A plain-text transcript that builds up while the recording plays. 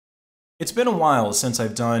It's been a while since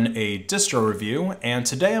I've done a distro review, and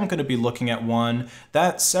today I'm going to be looking at one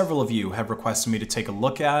that several of you have requested me to take a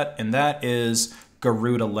look at, and that is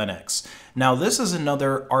Garuda Linux. Now, this is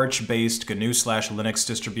another Arch-based GNU/Linux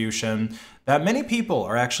distribution that many people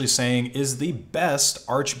are actually saying is the best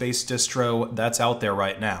Arch-based distro that's out there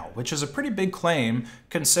right now, which is a pretty big claim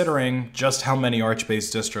considering just how many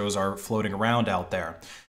Arch-based distros are floating around out there.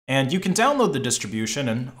 And you can download the distribution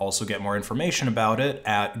and also get more information about it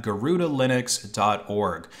at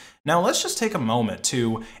garudalinux.org. Now let's just take a moment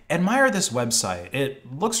to admire this website.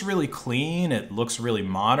 It looks really clean, it looks really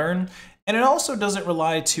modern, and it also doesn't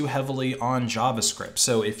rely too heavily on JavaScript.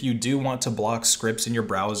 So if you do want to block scripts in your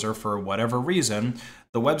browser for whatever reason,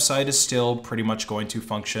 the website is still pretty much going to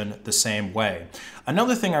function the same way.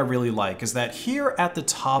 Another thing I really like is that here at the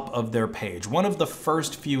top of their page, one of the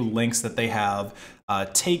first few links that they have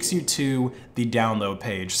takes you to the download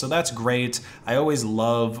page. So that's great. I always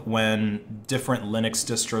love when different Linux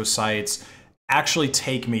distro sites actually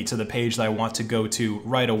take me to the page that I want to go to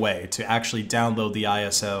right away to actually download the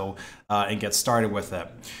ISO and get started with it.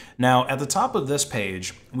 Now, at the top of this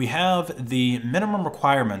page, we have the minimum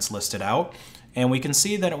requirements listed out, and we can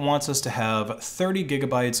see that it wants us to have 30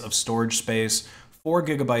 gigabytes of storage space, 4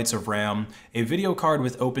 gigabytes of RAM, a video card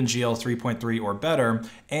with OpenGL 3.3 or better,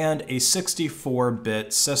 and a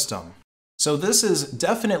 64-bit system. So this is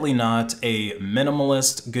definitely not a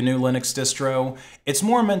minimalist GNU Linux distro. It's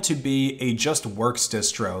more meant to be a just works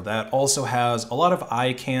distro that also has a lot of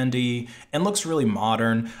eye candy and looks really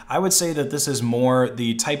modern. I would say that this is more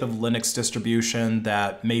the type of Linux distribution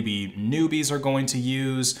that maybe newbies are going to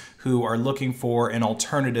use who are looking for an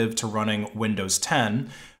alternative to running Windows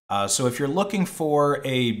 10. So if you're looking for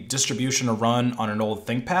a distribution to run on an old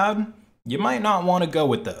ThinkPad, you might not want to go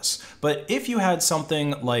with this. But if you had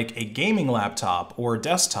something like a gaming laptop or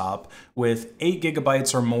desktop with 8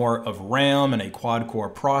 gigabytes or more of RAM and a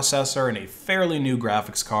quad-core processor and a fairly new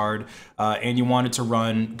graphics card, and you wanted to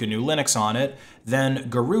run GNU Linux on it, then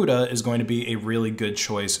Garuda is going to be a really good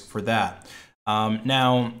choice for that.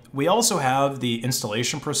 Now, we also have the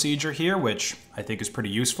installation procedure here, which I think is pretty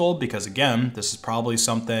useful because, again, this is probably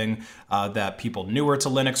something that people newer to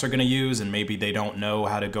Linux are going to use, and maybe they don't know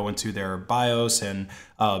how to go into their BIOS and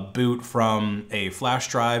boot from a flash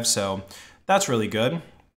drive, so that's really good.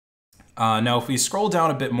 Now, if we scroll down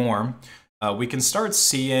a bit more, we can start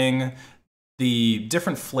seeing the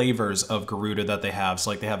different flavors of Garuda that they have.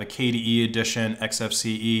 So like they have a KDE edition,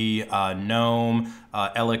 XFCE, GNOME,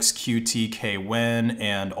 LXQT Win,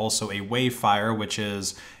 and also a Wavefire, which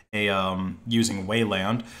is a using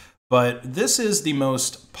Wayland. But this is the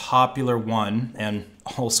most popular one, and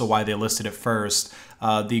also why they listed it first.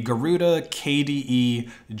 The Garuda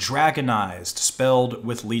KDE Dragonized, spelled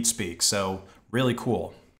with LeetSpeak, so really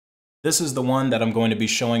cool. This is the one that I'm going to be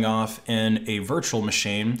showing off in a virtual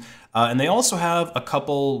machine. And they also have a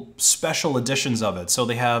couple special editions of it. So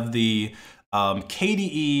they have the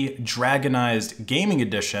KDE Dragonized Gaming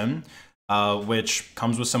Edition, which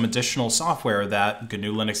comes with some additional software that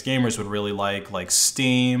GNU Linux gamers would really like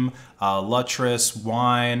Steam, Lutris,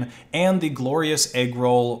 Wine, and the glorious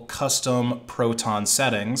Eggroll custom Proton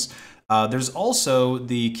settings. There's also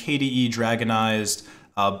the KDE Dragonized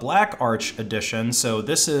Black Arch Edition. So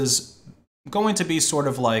this is going to be sort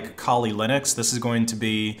of like Kali Linux. This is going to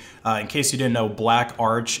be, in case you didn't know, Black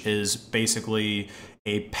Arch is basically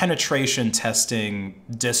a penetration testing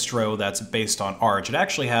distro that's based on Arch. It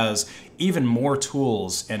actually has even more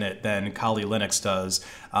tools in it than Kali Linux does.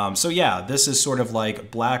 So yeah, this is sort of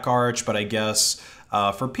like Black Arch, but I guess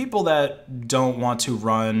for people that don't want to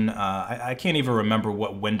run, I can't even remember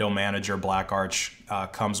what window manager Black Arch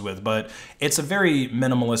comes with, but it's a very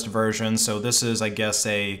minimalist version. So this is, I guess,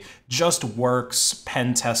 a just works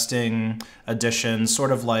pen testing edition,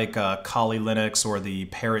 sort of like Kali Linux or the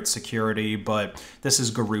Parrot Security, but this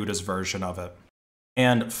is Garuda's version of it.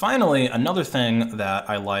 And finally, another thing that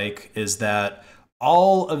I like is that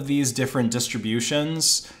all of these different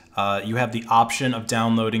distributions, you have the option of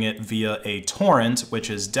downloading it via a torrent, which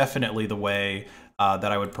is definitely the way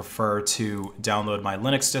that I would prefer to download my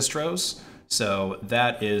Linux distros. So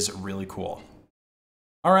that is really cool.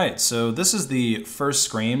 All right, so this is the first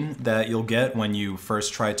screen that you'll get when you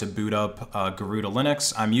first try to boot up Garuda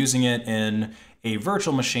Linux. I'm using it in a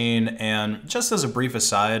virtual machine, and just as a brief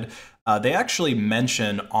aside, they actually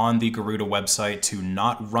mention on the Garuda website to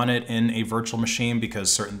not run it in a virtual machine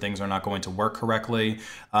because certain things are not going to work correctly.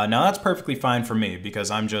 Now that's perfectly fine for me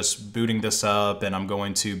because I'm just booting this up and I'm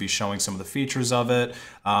going to be showing some of the features of it.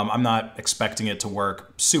 I'm not expecting it to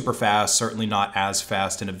work super fast, certainly not as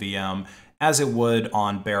fast in a VM as it would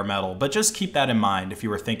on bare metal. But just keep that in mind if you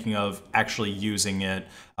were thinking of actually using it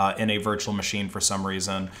in a virtual machine for some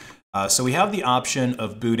reason. So we have the option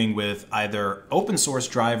of booting with either open source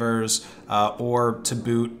drivers or to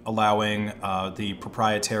boot allowing the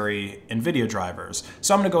proprietary NVIDIA drivers.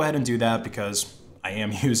 So I'm going to go ahead and do that because I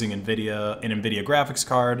am using an NVIDIA graphics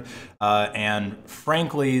card, and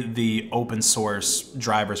frankly, the open source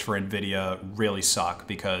drivers for NVIDIA really suck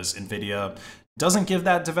because NVIDIA doesn't give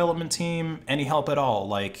that development team any help at all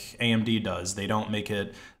like AMD does. They don't make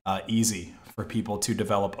it easy for people to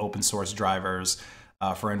develop open source drivers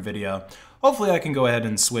for NVIDIA. Hopefully I can go ahead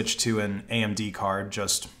and switch to an AMD card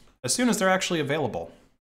just as soon as they're actually available.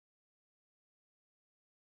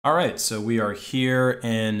 All right, so we are here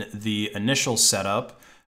in the initial setup.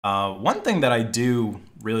 One thing that I do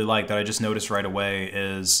really like that I just noticed right away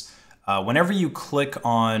is whenever you click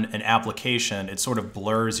on an application, it sort of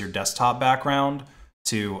blurs your desktop background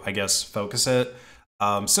to, I guess, focus it.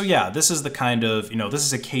 So yeah, this is the kind of, this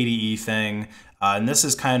is a KDE thing. And this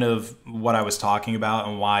is kind of what I was talking about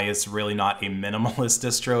and why it's really not a minimalist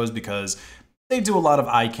distro, is because they do a lot of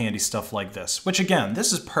eye candy stuff like this, which again,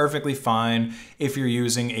 this is perfectly fine if you're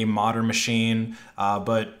using a modern machine,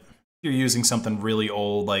 but if you're using something really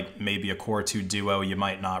old, like maybe a Core 2 Duo, you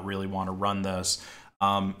might not really want to run this.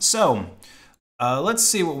 Let's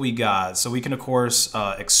see what we got. So we can, of course,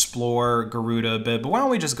 explore Garuda a bit, but why don't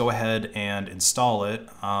we just go ahead and install it?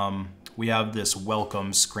 We have this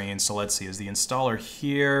welcome screen, so let's see, is the installer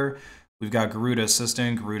here? We've got Garuda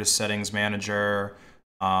Assistant, Garuda Settings Manager,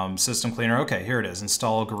 System Cleaner. Okay, here it is.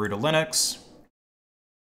 Install Garuda Linux.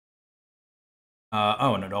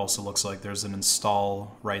 Oh, and it also looks like there's an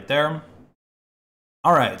install right there.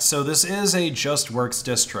 All right, so this is a JustWorks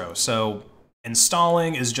distro. So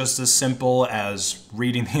installing is just as simple as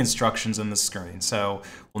reading the instructions on the screen. So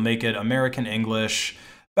we'll make it American English,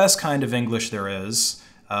 best kind of English there is.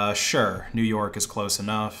 Sure, New York is close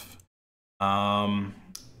enough.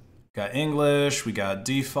 Got English, we got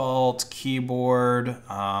default, keyboard.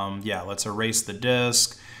 Yeah, let's erase the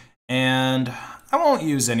disk. And I won't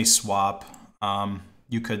use any swap.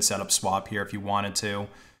 You could set up swap here if you wanted to.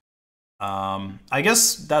 I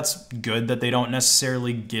guess that's good that they don't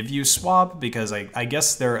necessarily give you swap, because I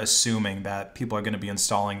guess they're assuming that people are going to be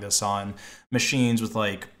installing this on machines with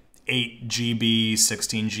like 8 GB,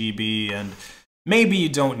 16 GB, and maybe you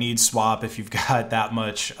don't need swap if you've got that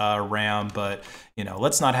much RAM, but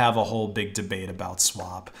let's not have a whole big debate about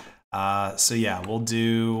swap. So yeah, we'll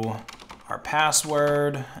do our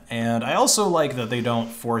password, and I also like that they don't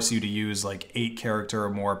force you to use like 8-character or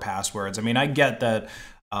more passwords. I mean, I get that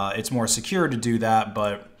it's more secure to do that,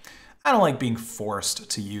 but I don't like being forced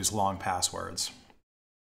to use long passwords.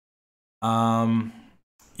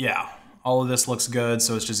 Yeah. All of this looks good,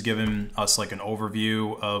 so it's just giving us like an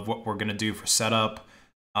overview of what we're gonna do for setup.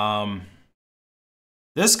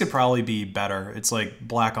 This could probably be better. It's like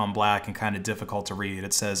black on black and kind of difficult to read.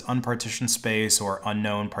 It says unpartitioned space or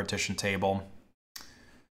unknown partition table.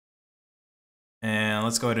 And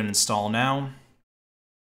let's go ahead and install now.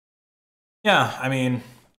 Yeah, I mean,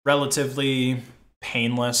 relatively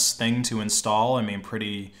painless thing to install. I mean,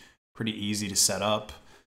 pretty easy to set up,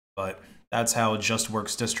 but that's how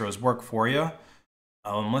JustWorks distros work for you.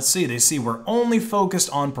 Let's see, they see we're only focused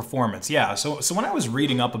on performance. Yeah, so when I was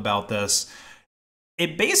reading up about this,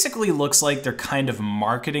 it basically looks like they're kind of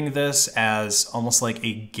marketing this as almost like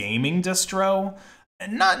a gaming distro.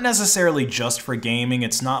 And not necessarily just for gaming.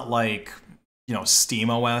 It's not like,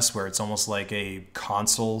 SteamOS, where it's almost like a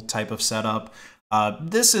console type of setup.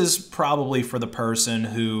 This is probably for the person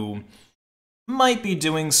who might be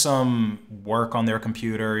doing some work on their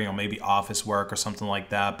computer, maybe office work or something like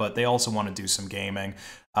that, but they also want to do some gaming.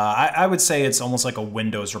 I would say it's almost like a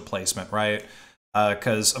Windows replacement, right?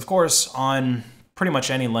 Because of course on pretty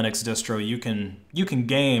much any Linux distro you can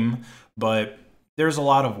game, but there's a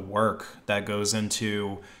lot of work that goes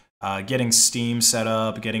into getting Steam set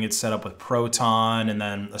up, getting it set up with Proton, and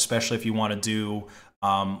then especially if you want to do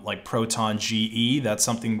like Proton GE, that's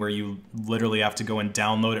something where you literally have to go and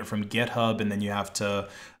download it from GitHub, and then you have to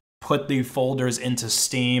put the folders into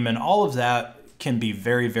Steam, and all of that can be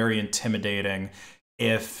very, very intimidating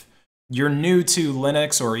if you're new to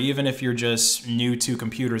Linux, or even if you're just new to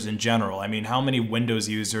computers in general. I mean, how many Windows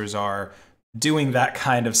users are doing that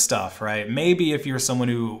kind of stuff, right? Maybe if you're someone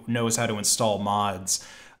who knows how to install mods,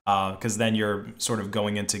 because then you're sort of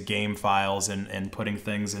going into game files and putting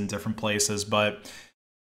things in different places, but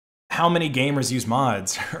how many gamers use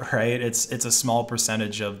mods, right? It's a small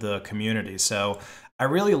percentage of the community. So I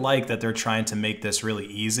really like that they're trying to make this really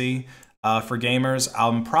easy for gamers.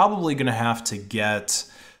 I'm probably gonna have to get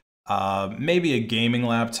maybe a gaming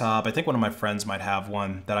laptop. I think one of my friends might have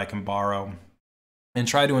one that I can borrow, and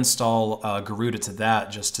try to install Garuda to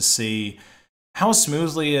that just to see how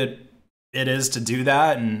smoothly it is to do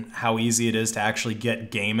that and how easy it is to actually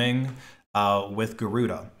get gaming with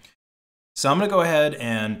Garuda. So I'm going to go ahead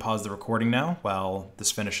and pause the recording now while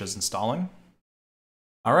this finishes installing.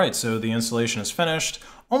 All right, so the installation is finished.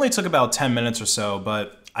 Only took about 10 minutes or so,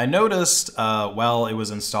 but I noticed while it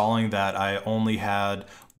was installing that I only had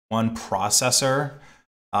one processor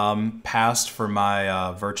passed for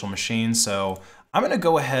my virtual machine. So I'm going to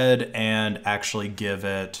go ahead and actually give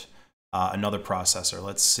it another processor.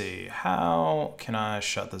 Let's see, how can I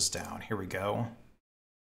shut this down? Here we go.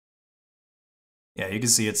 Yeah, you can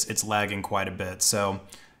see it's lagging quite a bit. So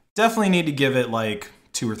definitely need to give it like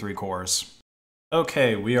 2 or 3 cores.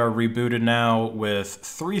 Okay, we are rebooted now with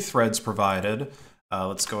 3 threads provided.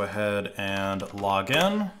 Let's go ahead and log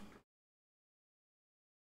in.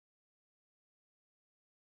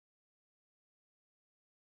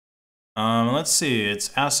 Let's see,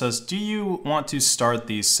 it's asked us, do you want to start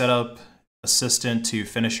the setup assistant to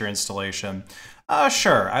finish your installation?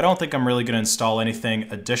 Sure, I don't think I'm really going to install anything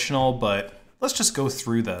additional, but let's just go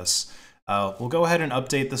through this. We'll go ahead and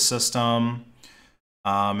update the system,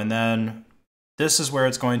 and then this is where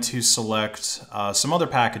it's going to select some other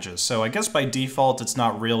packages. So I guess by default, it's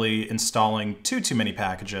not really installing too many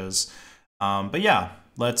packages. But yeah,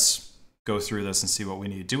 let's go through this and see what we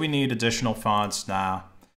need. Do we need additional fonts? Nah.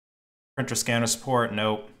 Printer scanner support?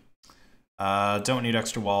 Nope. Don't need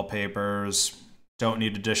extra wallpapers. Don't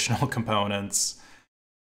need additional components.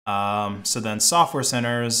 So then software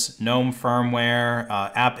centers, GNOME firmware,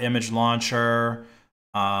 app image launcher,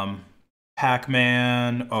 Pacman.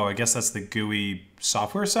 Oh, I guess that's the GUI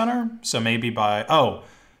software center. So maybe by, oh,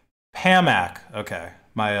 PAMAC. Okay,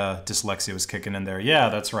 my dyslexia was kicking in there. Yeah,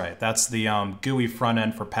 that's right. That's the GUI front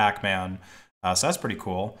end for Pacman. So that's pretty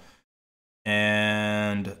cool.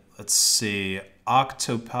 And let's see,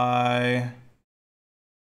 Octopi,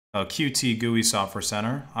 Qt GUI Software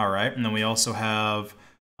Center. All right, and then we also have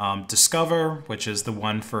Discover, which is the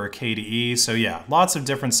one for KDE. So yeah, lots of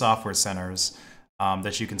different software centers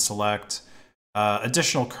that you can select.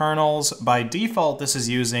 Additional kernels. By default, this is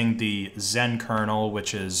using the Zen kernel,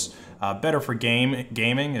 which is better for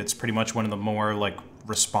gaming. It's pretty much one of the more like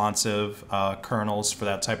responsive kernels for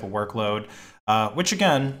that type of workload. Which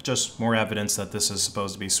again, just more evidence that this is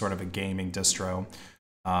supposed to be sort of a gaming distro.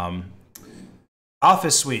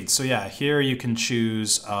 Office Suite. So yeah, here you can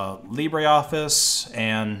choose LibreOffice,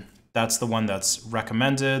 and that's the one that's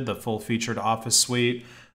recommended, the full-featured Office Suite.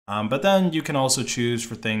 But then you can also choose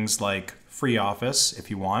for things like FreeOffice if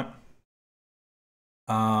you want.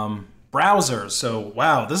 Browsers. So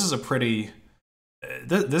wow, this is a pretty.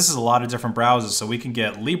 This is a lot of different browsers. So we can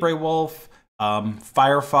get LibreWolf,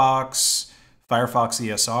 Firefox, Firefox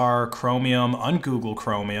ESR, Chromium, Ungoogle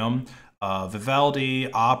Chromium,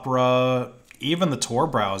 Vivaldi, Opera, even the Tor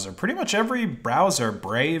browser. Pretty much every browser.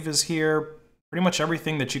 Brave is here. Pretty much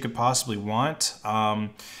everything that you could possibly want.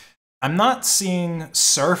 I'm not seeing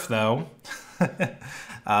Surf though.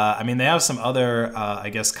 I mean, they have some other, I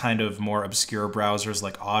guess, kind of more obscure browsers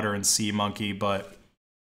like Otter and SeaMonkey, but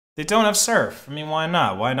they don't have Surf. I mean, why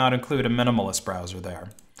not? Why not include a minimalist browser there?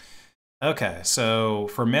 Okay, so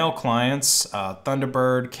for mail clients,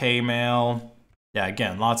 Thunderbird, Kmail. Yeah,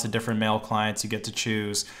 again, lots of different mail clients you get to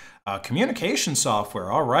choose. Communication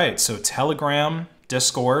software, all right. So Telegram,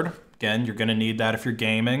 Discord. Again, you're going to need that if you're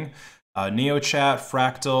gaming. NeoChat,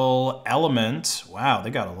 Fractal, Element. Wow,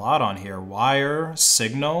 they got a lot on here. Wire,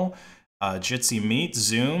 Signal, Jitsi Meet,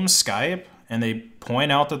 Zoom, Skype. And they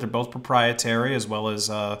point out that they're both proprietary, as well as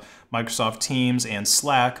Microsoft Teams and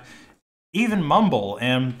Slack. Even Mumble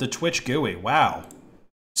and the Twitch GUI. Wow.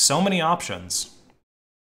 So many options.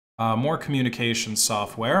 More communication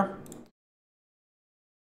software.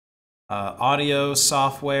 Audio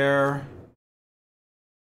software.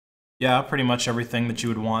 Yeah, pretty much everything that you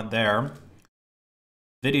would want there.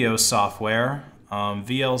 Video software.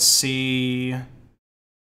 VLC.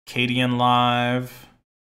 Kdenlive. Live.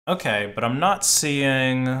 Okay, but I'm not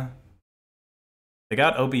seeing... They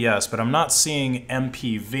got OBS, but I'm not seeing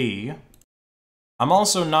MPV. I'm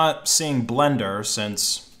also not seeing Blender,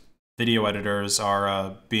 since video editors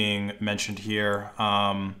are being mentioned here.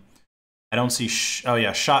 I don't see... oh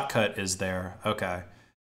yeah, Shotcut is there. Okay.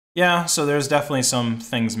 Yeah, so there's definitely some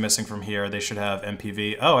things missing from here. They should have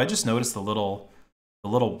MPV. Oh, I just noticed the little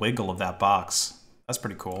wiggle of that box. That's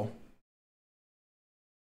pretty cool.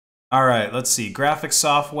 All right, let's see. Graphics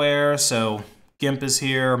software. So GIMP is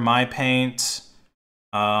here, MyPaint.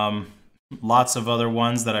 Lots of other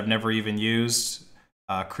ones that I've never even used.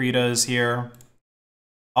 Krita is here.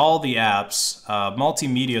 all the apps,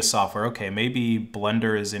 multimedia software. Okay, maybe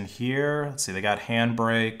Blender is in here. Let's see, they got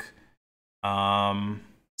Handbrake.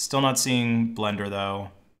 Still not seeing Blender though,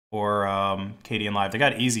 or KDN Live. They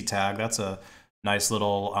got EasyTag. That's a nice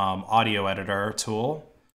little audio editor tool.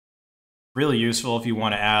 Really useful if you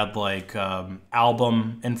want to add like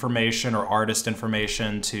album information or artist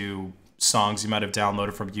information to songs you might have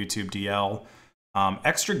downloaded from YouTube DL.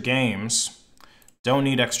 Extra games. Don't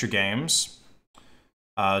need extra games.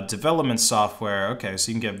 Development software. Okay,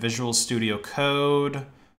 so you can get Visual Studio Code,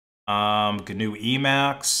 GNU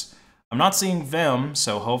Emacs. I'm not seeing Vim,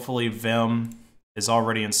 so hopefully Vim is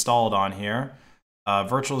already installed on here.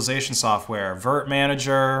 Virtualization software, Virt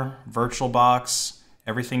Manager, VirtualBox,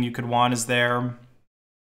 everything you could want is there.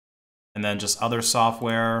 And then just other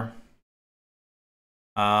software.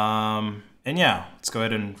 And yeah, let's go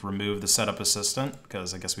ahead and remove the setup assistant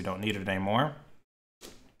because I guess we don't need it anymore.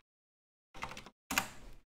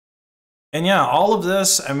 And yeah, all of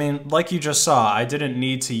this, I mean, like you just saw, I didn't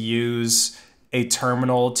need to use a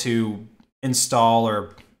terminal to install,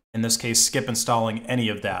 or in this case, skip installing any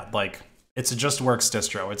of that. Like, it's a JustWorks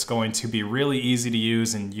distro. It's going to be really easy to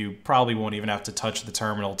use, and you probably won't even have to touch the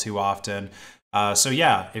terminal too often. So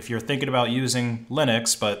yeah, if you're thinking about using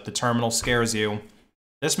Linux, but the terminal scares you,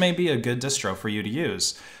 this may be a good distro for you to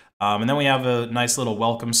use. And then we have a nice little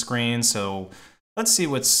welcome screen. So let's see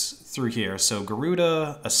what's through here. So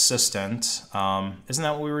Garuda Assistant, isn't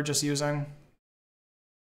that what we were just using?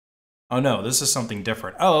 Oh no, this is something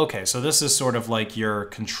different. Oh, okay, so this is sort of like your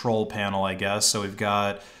control panel, I guess. So we've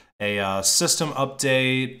got a system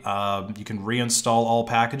update. You can reinstall all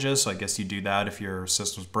packages, so I guess you do that if your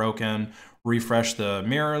system's broken. Refresh the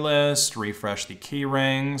mirror list, refresh the key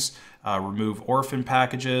rings, remove orphan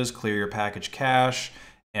packages, clear your package cache,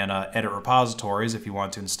 and edit repositories if you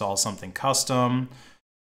want to install something custom.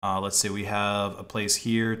 Let's say we have a place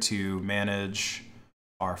here to manage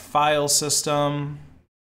our file system.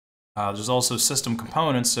 There's also system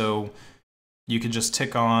components, so you can just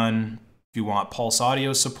tick on if you want pulse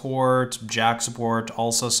audio support, jack support,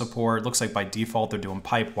 ALSA support. Looks like by default they're doing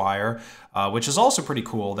Pipewire, which is also pretty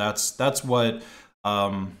cool. That's what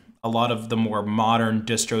a lot of the more modern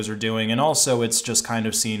distros are doing, and also it's just kind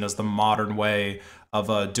of seen as the modern way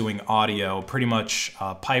of doing audio. Pretty much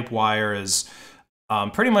Pipewire is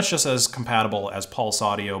pretty much just as compatible as Pulse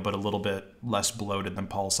Audio, but a little bit less bloated than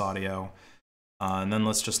Pulse Audio. And then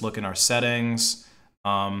let's just look in our settings.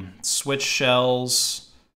 Switch shells.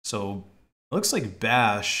 So it looks like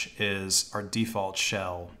Bash is our default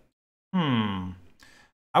shell. I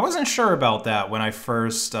wasn't sure about that when I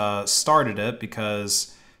first started it,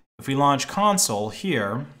 because if we launch console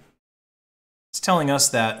here, it's telling us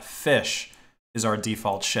that fish is our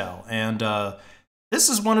default shell. And this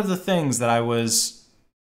is one of the things that I was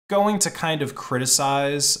going to kind of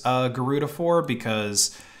criticize Garuda for,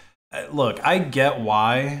 because look, I get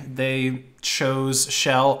why they chose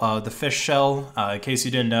shell, the fish shell. In case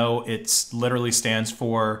you didn't know, it literally stands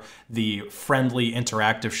for the friendly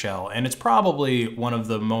interactive shell, and it's probably one of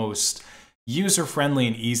the most user-friendly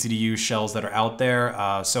and easy-to-use shells that are out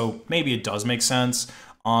there. So maybe it does make sense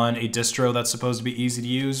on a distro that's supposed to be easy to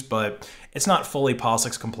use, but it's not fully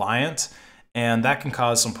POSIX compliant. And that can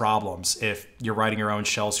cause some problems if you're writing your own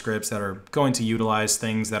shell scripts that are going to utilize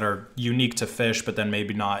things that are unique to fish, but then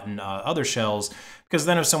maybe not in other shells. Because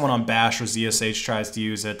then if someone on Bash or ZSH tries to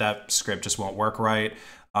use it, that script just won't work right.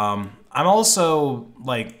 I'm also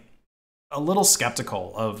like a little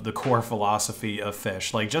skeptical of the core philosophy of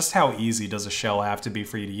fish. Like, just how easy does a shell have to be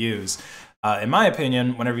for you to use? In my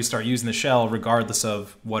opinion, whenever you start using the shell, regardless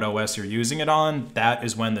of what OS you're using it on, that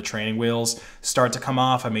is when the training wheels start to come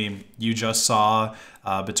off. I mean, you just saw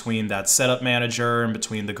between that setup manager and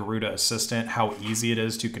between the Garuda Assistant how easy it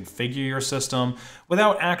is to configure your system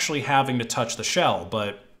without actually having to touch the shell.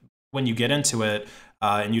 But when you get into it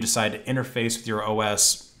and you decide to interface with your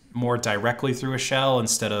OS more directly through a shell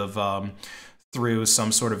instead of through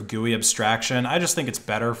some sort of GUI abstraction, I just think it's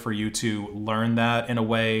better for you to learn that in a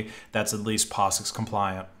way that's at least POSIX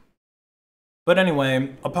compliant. But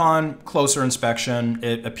anyway, upon closer inspection,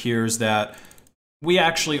 it appears that we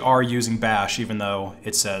actually are using Bash, even though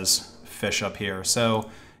it says fish up here. So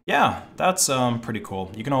yeah, that's pretty cool.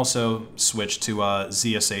 You can also switch to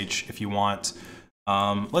ZSH if you want.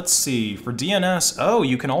 Let's see, for DNS, oh,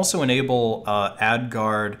 you can also enable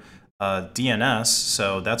AdGuard DNS,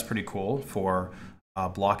 so that's pretty cool for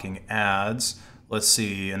blocking ads. Let's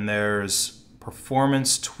see, and there's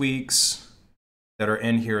performance tweaks that are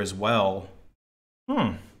in here as well.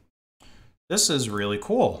 This is really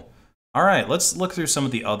cool. All right, let's look through some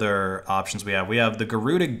of the other options we have. We have the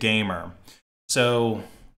Garuda Gamer. So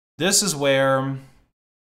this is where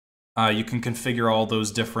You can configure all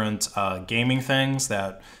those different gaming things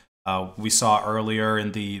that we saw earlier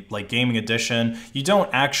in the gaming edition. You don't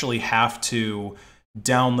actually have to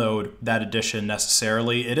download that edition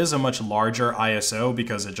necessarily. It is a much larger ISO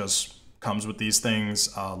because it just comes with these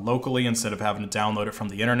things locally instead of having to download it from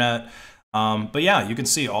the internet. But yeah, you can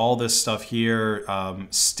see all this stuff here.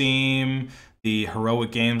 Steam, the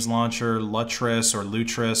Heroic Games Launcher, Lutris or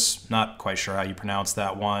Lutris, not quite sure how you pronounce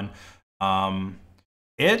that one.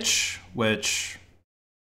 Itch, which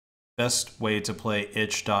best way to play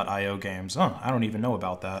itch.io games. Oh, I don't even know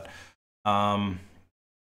about that.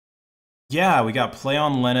 Yeah, we got Play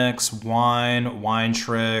on Linux, Wine, Wine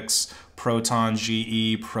Tricks, Proton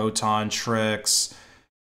GE, Proton Tricks,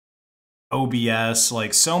 OBS,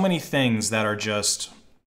 like so many things that are just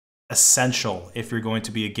essential if you're going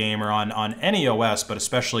to be a gamer on any OS, but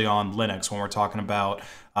especially on Linux when we're talking about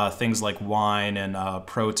things like Wine and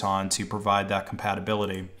Proton to provide that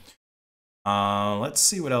compatibility. Let's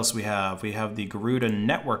see what else we have. We have the Garuda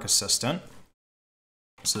Network Assistant.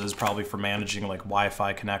 So this is probably for managing like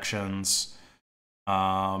Wi-Fi connections.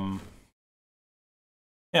 Yeah,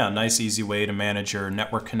 nice easy way to manage your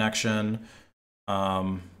network connection.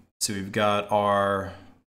 So we've got our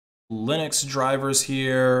Linux drivers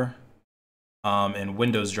here and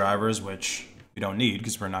Windows drivers, which we don't need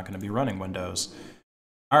because we're not going to be running Windows.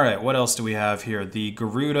 All right, what else do we have here? The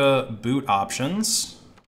Garuda boot options.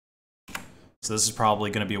 So this is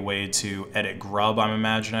probably going to be a way to edit Grub, I'm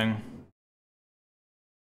imagining.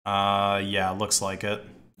 Yeah, looks like it.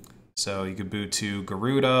 So you could boot to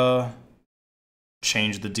Garuda,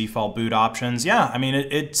 change the default boot options. Yeah, I mean,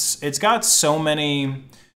 it's got so many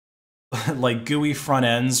like GUI front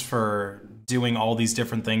ends for doing all these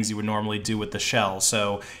different things you would normally do with the shell.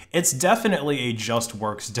 So it's definitely a just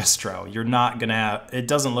works distro. You're not gonna have, it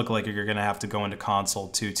doesn't look like you're gonna have to go into console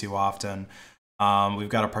too often. We've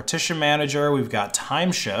got a partition manager, we've got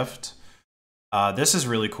time shift. This is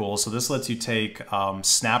really cool. So this lets you take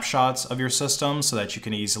snapshots of your system so that you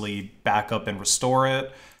can easily back up and restore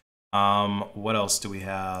it. What else do we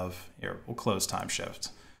have? Here, we'll close time shift.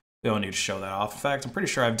 We don't need to show that off. In fact, I'm pretty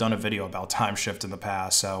sure I've done a video about time shift in the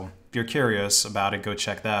past. So if you're curious about it, go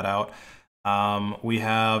check that out. We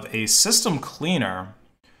have a system cleaner.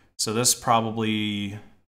 So this probably,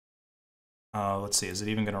 let's see, is it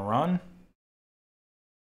even going to run?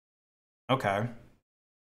 Okay.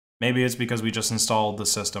 Maybe it's because we just installed the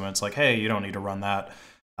system. It's like, hey, you don't need to run that.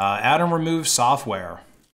 Add and remove software.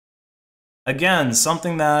 Again,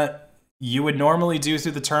 something that you would normally do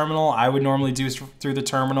through the terminal. I would normally do through the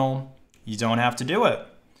terminal. You don't have to do it.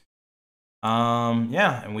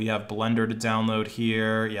 Yeah, and we have Blender to download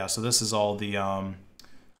here. Yeah, so this is all the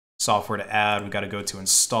software to add. We got to go to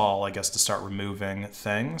install, I guess, to start removing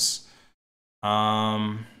things.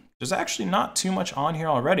 There's actually not too much on here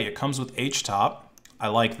already. It comes with HTOP. I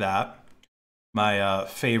like that. My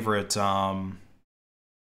favorite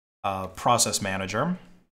process manager.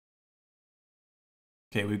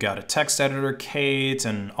 Okay, we've got a text editor, Kate,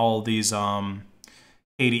 and all these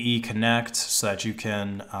KDE Connect so that you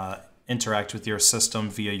can interact with your system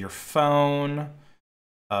via your phone.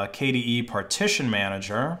 KDE Partition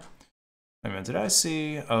Manager. Wait a minute, did I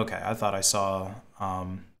see? Okay, I thought I saw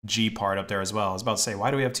Gpart up there as well. I was about to say,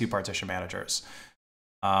 why do we have two partition managers?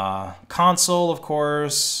 Console, of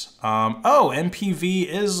course. Oh, NPV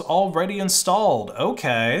is already installed.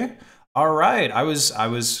 Okay. All right. I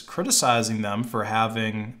was criticizing them for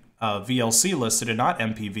having VLC listed and not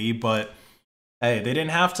NPV, but hey, they didn't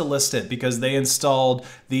have to list it because they installed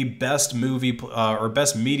the best movie or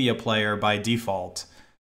best media player by default.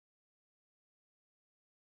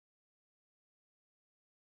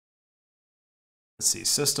 Let's see,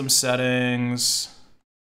 system settings.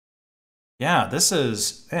 Yeah, this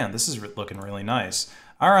is looking really nice.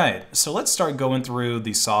 All right, so let's start going through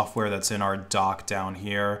the software that's in our dock down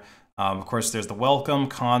here. Of course, there's the welcome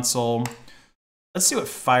console. Let's see what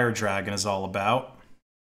Fire Dragon is all about.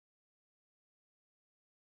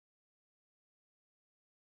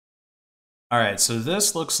 All right, so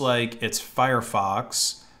this looks like it's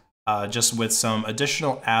Firefox, just with some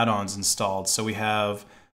additional add-ons installed. So we have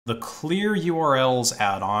the Clear URLs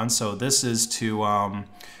add-on. So this is to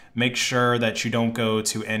make sure that you don't go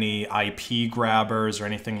to any IP grabbers or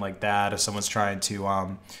anything like that if someone's trying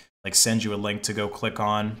to like send you a link to go click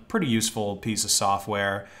on. Pretty useful piece of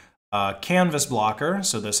software. Canvas blocker,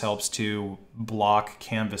 so this helps to block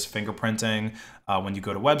canvas fingerprinting when you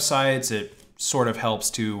go to websites. It sort of helps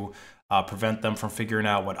to prevent them from figuring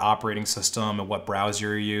out what operating system and what browser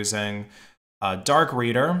you're using. Dark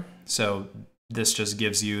reader, so this just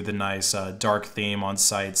gives you the nice dark theme on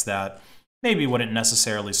sites that maybe wouldn't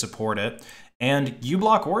necessarily support it. And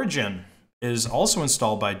uBlock Origin is also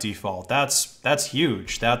installed by default. That's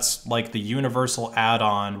huge. That's like the universal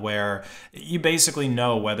add-on where you basically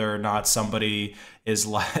know whether or not somebody is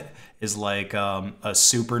like a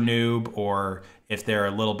super noob, or if they're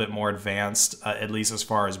a little bit more advanced, at least as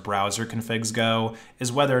far as browser configs go,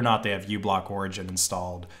 is whether or not they have uBlock Origin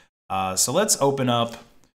installed. So let's open up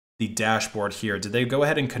the dashboard here. Did they go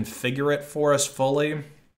ahead and configure it for us fully?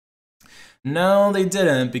 No, they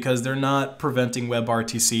didn't, because they're not preventing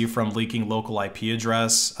WebRTC from leaking local IP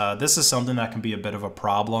address. This is something that can be a bit of a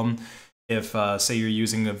problem if, say, you're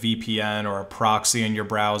using a VPN or a proxy in your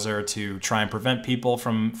browser to try and prevent people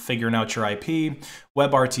from figuring out your IP.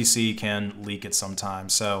 WebRTC can leak it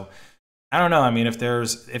sometimes. So I don't know. I mean, if there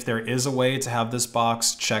is a way to have this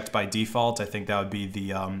box checked by default, I think that would be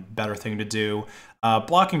the better thing to do.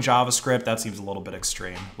 Blocking JavaScript, that seems a little bit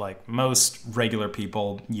extreme. Like, most regular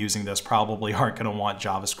people using this probably aren't going to want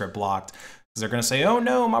JavaScript blocked, because they're going to say, oh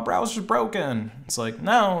no, my browser's broken. It's like,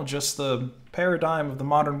 no, just the paradigm of the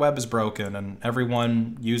modern web is broken, and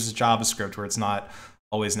everyone uses JavaScript where it's not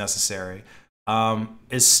always necessary.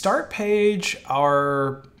 Is start page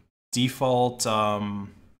our default? I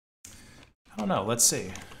don't know. Let's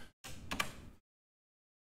see.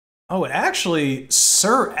 Oh, it actually,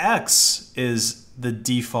 Sir X is the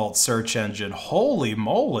default search engine. Holy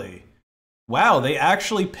moly. Wow, they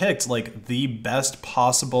actually picked like the best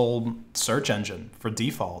possible search engine for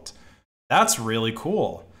default. That's really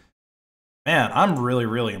cool. Man, I'm really,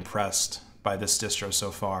 really impressed by this distro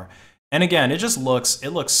so far. And again, it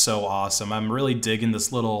looks so awesome. I'm really digging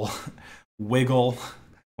this little wiggle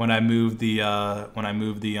when I move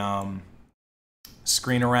the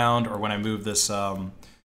screen around, or when I move this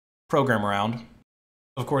program around.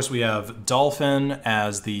 Of course, we have Dolphin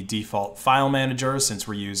as the default file manager, since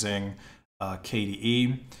we're using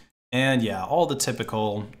KDE. And yeah, all the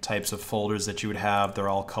typical types of folders that you would have, they're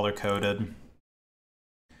all color-coded.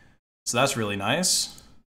 So that's really nice.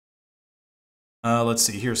 Let's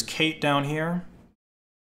see, here's Kate down here.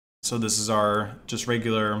 So this is our just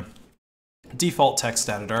regular default text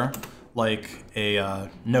editor, like a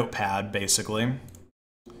notepad, basically.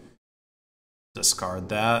 Discard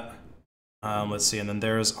that. Let's see, and then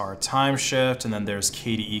there's our time shift, and then there's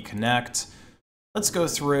KDE Connect. Let's go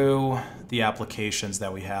through the applications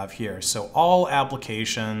that we have here. So all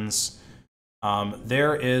applications,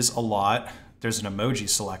 there is a lot. There's an emoji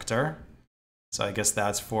selector. So I guess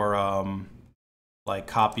that's for like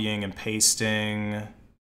copying and pasting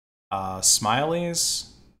smileys,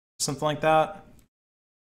 something like that.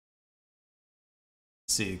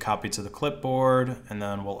 Let's see, copy to the clipboard, and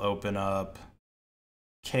then we'll open up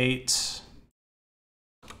Kate.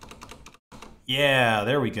 Yeah,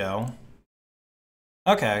 there we go.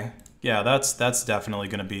 Okay, yeah, that's definitely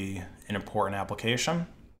going to be an important application.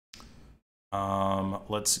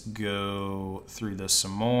 Let's go through this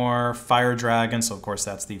some more. Fire Dragon, so of course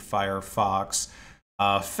that's the Firefox.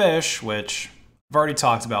 Fish, which I've already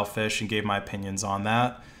talked about Fish and gave my opinions on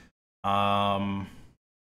that. Let's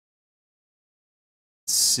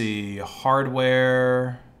see,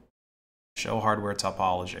 hardware. Show hardware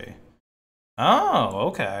topology. Oh,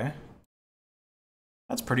 okay.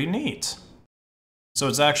 That's pretty neat. So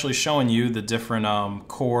it's actually showing you the different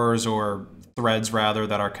cores, or threads rather,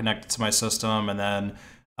 that are connected to my system. And then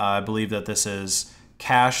I believe that this is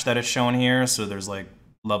cache that it's showing here. So there's like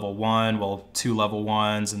level 1, well, 2 level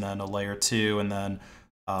 1s, and then a layer 2, and then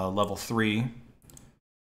level 3.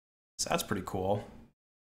 So that's pretty cool.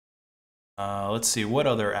 Let's see, what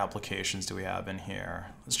other applications do we have in here?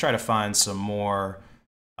 Let's try to find some more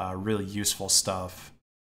really useful stuff.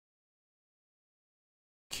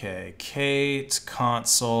 Okay, Kate,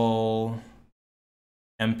 console,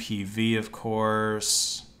 MPV, of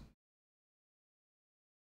course.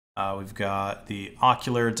 We've got the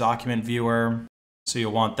Ocular document viewer. So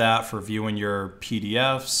you'll want that for viewing your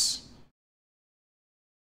PDFs.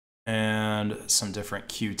 And some different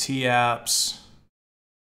Qt apps.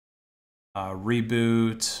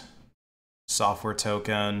 Reboot, software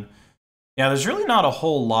token. Yeah, there's really not a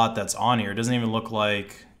whole lot that's on here. It doesn't even look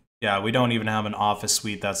like, yeah, we don't even have an Office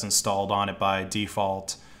suite that's installed on it by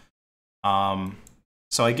default.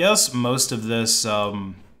 So I guess most of this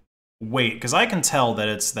weight, because I can tell that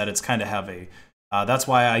it's kind of heavy. That's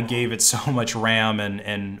why I gave it so much RAM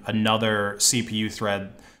and another CPU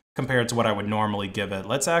thread compared to what I would normally give it.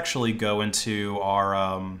 Let's actually go into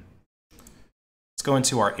our let's go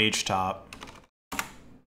into our HTOP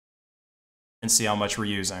and see how much we're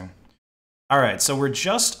using. All right, so we're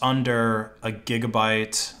just under 1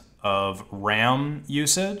 GB of RAM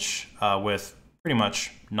usage with pretty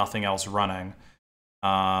much nothing else running.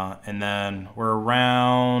 And then we're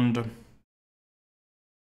around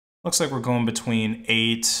Looks like we're going between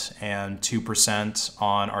 8 and 2%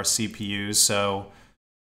 on our CPUs. So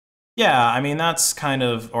yeah, I mean, that's kind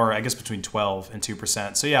of, or I guess between 12 and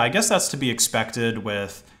 2%. So yeah, I guess that's to be expected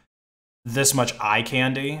with this much eye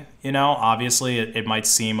candy. You know, obviously it might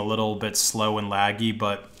seem a little bit slow and laggy,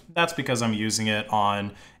 but that's because I'm using it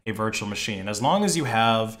on a virtual machine. As long as you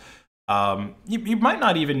have, you might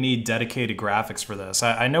not even need dedicated graphics for this.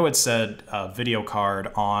 I know it said video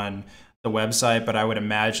card on the website, but I would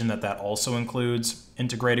imagine that that also includes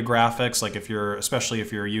integrated graphics. Like especially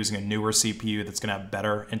if you're using a newer CPU that's gonna have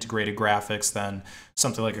better integrated graphics than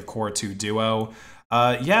something like a Core 2 Duo.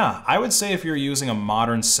 Yeah, I would say if you're using a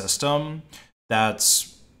modern system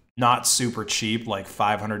that's not super cheap, like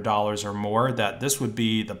 $500 or more, that this would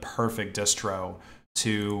be the perfect distro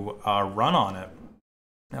to run on it.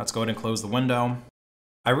 Now let's go ahead and close the window.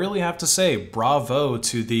 I really have to say bravo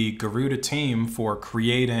to the Garuda team for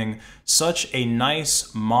creating such a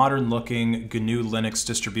nice, modern-looking GNU Linux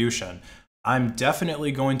distribution. I'm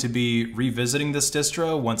definitely going to be revisiting this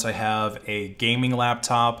distro once I have a gaming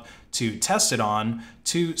laptop to test it on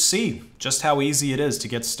to see just how easy it is to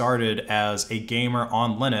get started as a gamer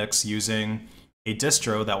on Linux using a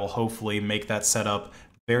distro that will hopefully make that setup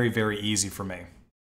very, very easy for me.